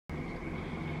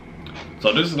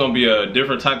So this is gonna be a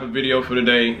different type of video for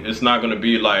today. It's not gonna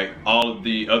be like all of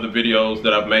the other videos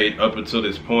that I've made up until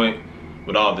this point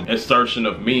with all the insertion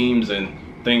of memes and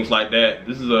things like that.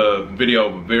 This is a video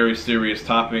of a very serious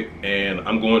topic, and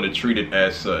I'm going to treat it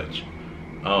as such.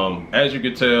 As you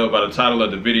can tell by the title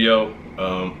of the video,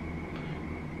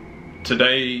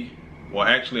 today, well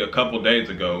actually a couple days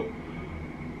ago,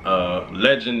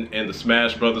 legend in the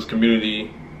Smash Brothers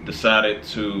community decided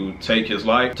to take his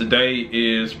life. Today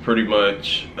is pretty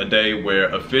much a day where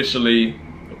officially,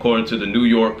 according to the New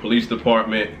York Police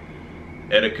Department,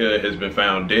 Etika has been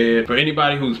found dead. For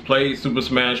anybody who's played Super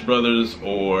Smash Brothers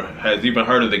or has even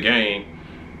heard of the game,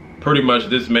 pretty much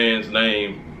this man's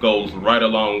name goes right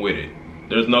along with it.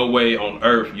 There's no way on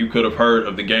earth you could have heard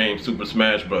of the game Super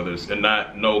Smash Brothers and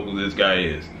not know who this guy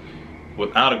is.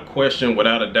 Without a question,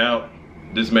 without a doubt,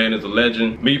 this man is a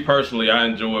legend. Me personally, I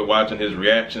enjoy watching his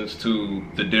reactions to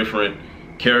the different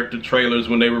character trailers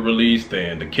when they were released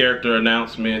and the character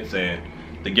announcements and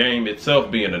the game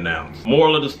itself being announced.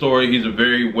 Moral of the story, he's a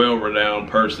very well-renowned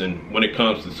person when it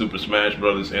comes to Super Smash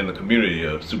Brothers and the community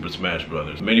of Super Smash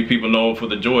Brothers. Many people know him for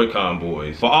the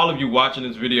Joy-Con-boyz. For all of you watching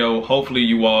this video, hopefully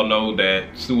you all know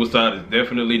that suicide is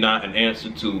definitely not an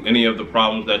answer to any of the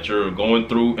problems that you're going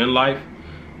through in life.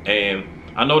 And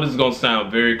I know this is gonna sound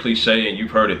very cliche and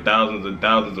you've heard it thousands and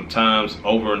thousands of times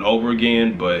over and over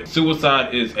again, but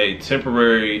suicide is a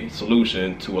temporary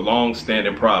solution to a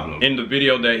long-standing problem. In the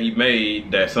video that he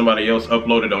made that somebody else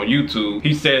uploaded on YouTube,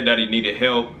 he said that he needed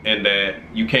help and that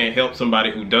you can't help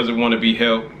somebody who doesn't want to be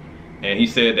helped. And he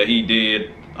said that he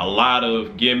did a lot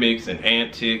of gimmicks and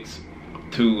antics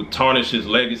to tarnish his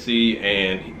legacy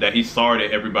and that he's sorry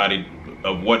to everybody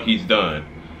of what he's done.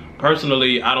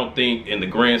 Personally, I don't think in the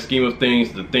grand scheme of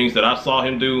things, the things that I saw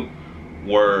him do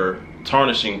were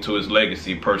tarnishing to his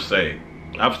legacy per se.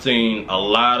 I've seen a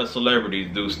lot of celebrities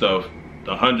do stuff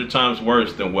 100 times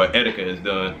worse than what Etika has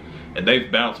done, and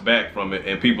they've bounced back from it,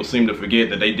 and people seem to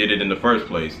forget that they did it in the first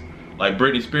place. Like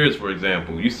Britney Spears, for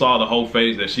example. You saw the whole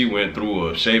phase that she went through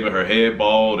of shaving her head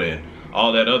bald and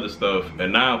all that other stuff,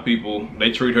 and now people,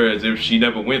 they treat her as if she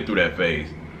never went through that phase.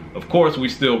 Of course, we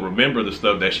still remember the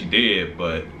stuff that she did,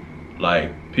 but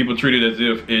like, people treat it as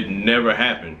if it never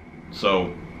happened.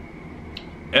 So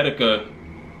Etika,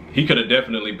 he could have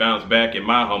definitely bounced back, in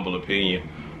my humble opinion,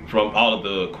 from all of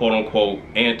the quote-unquote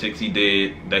antics he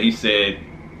did that he said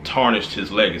tarnished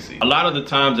his legacy. A lot of the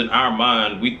times in our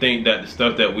mind, we think that the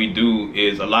stuff that we do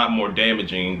is a lot more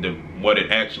damaging than what it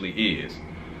actually is.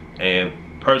 And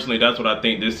personally, that's what I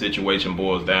think this situation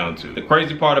boils down to. The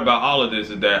crazy part about all of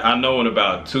this is that I know in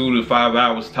about 2 to 5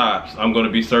 hours tops, I'm gonna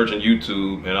be searching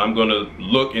YouTube and I'm gonna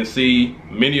look and see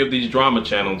many of these drama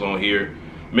channels on here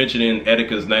mentioning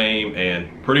Etika's name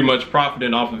and pretty much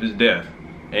profiting off of his death.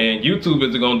 And YouTube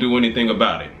isn't gonna do anything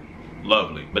about it.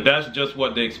 Lovely. But that's just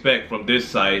what they expect from this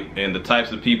site and the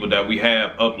types of people that we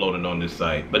have uploading on this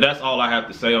site. But that's all I have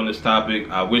to say on this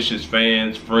topic. I wish his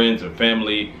fans, friends, and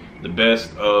family the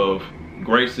best of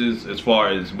graces as far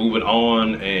as moving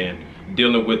on and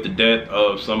dealing with the death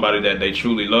of somebody that they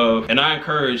truly love. And I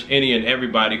encourage any and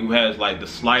everybody who has like the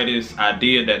slightest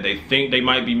idea that they think they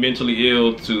might be mentally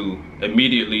ill to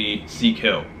immediately seek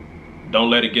help. Don't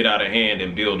let it get out of hand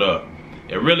and build up.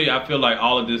 And really, I feel like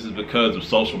all of this is because of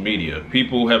social media.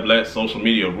 People have let social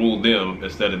media rule them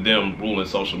instead of them ruling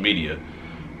social media.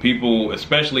 People,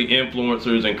 especially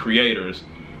influencers and creators,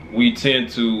 we tend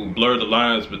to blur the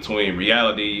lines between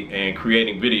reality and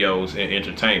creating videos and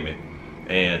entertainment.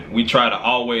 And we try to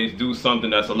always do something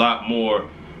that's a lot more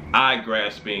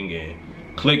eye-grasping and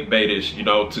clickbaitish, you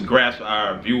know, to grasp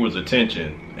our viewers'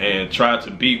 attention and try to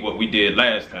beat what we did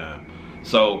last time.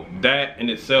 So that in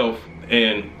itself,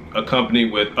 and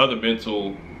accompanied with other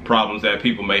mental problems that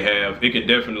people may have, it could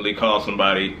definitely cause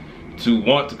somebody to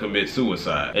want to commit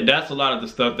suicide. And that's a lot of the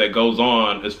stuff that goes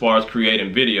on as far as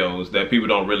creating videos that people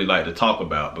don't really like to talk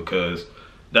about, because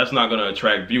that's not going to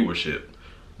attract viewership.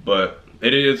 But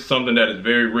it is something that is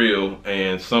very real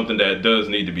and something that does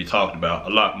need to be talked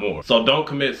about a lot more. So don't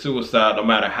commit suicide no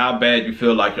matter how bad you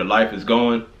feel like your life is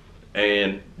going,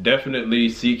 and definitely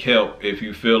seek help if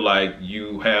you feel like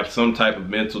you have some type of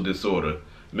mental disorder.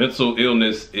 Mental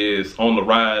illness is on the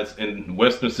rise in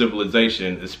Western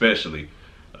civilization especially.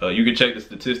 You can check the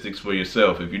statistics for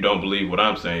yourself if you don't believe what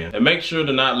I'm saying. And make sure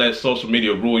to not let social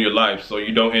media rule your life so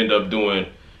you don't end up doing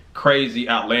crazy,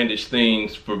 outlandish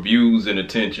things for views and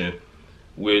attention,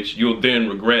 which you'll then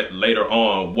regret later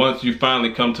on once you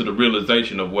finally come to the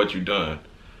realization of what you've done.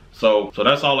 So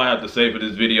that's all I have to say for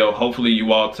this video. Hopefully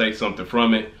you all take something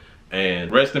from it.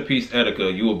 And rest in peace,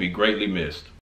 Etika. You will be greatly missed.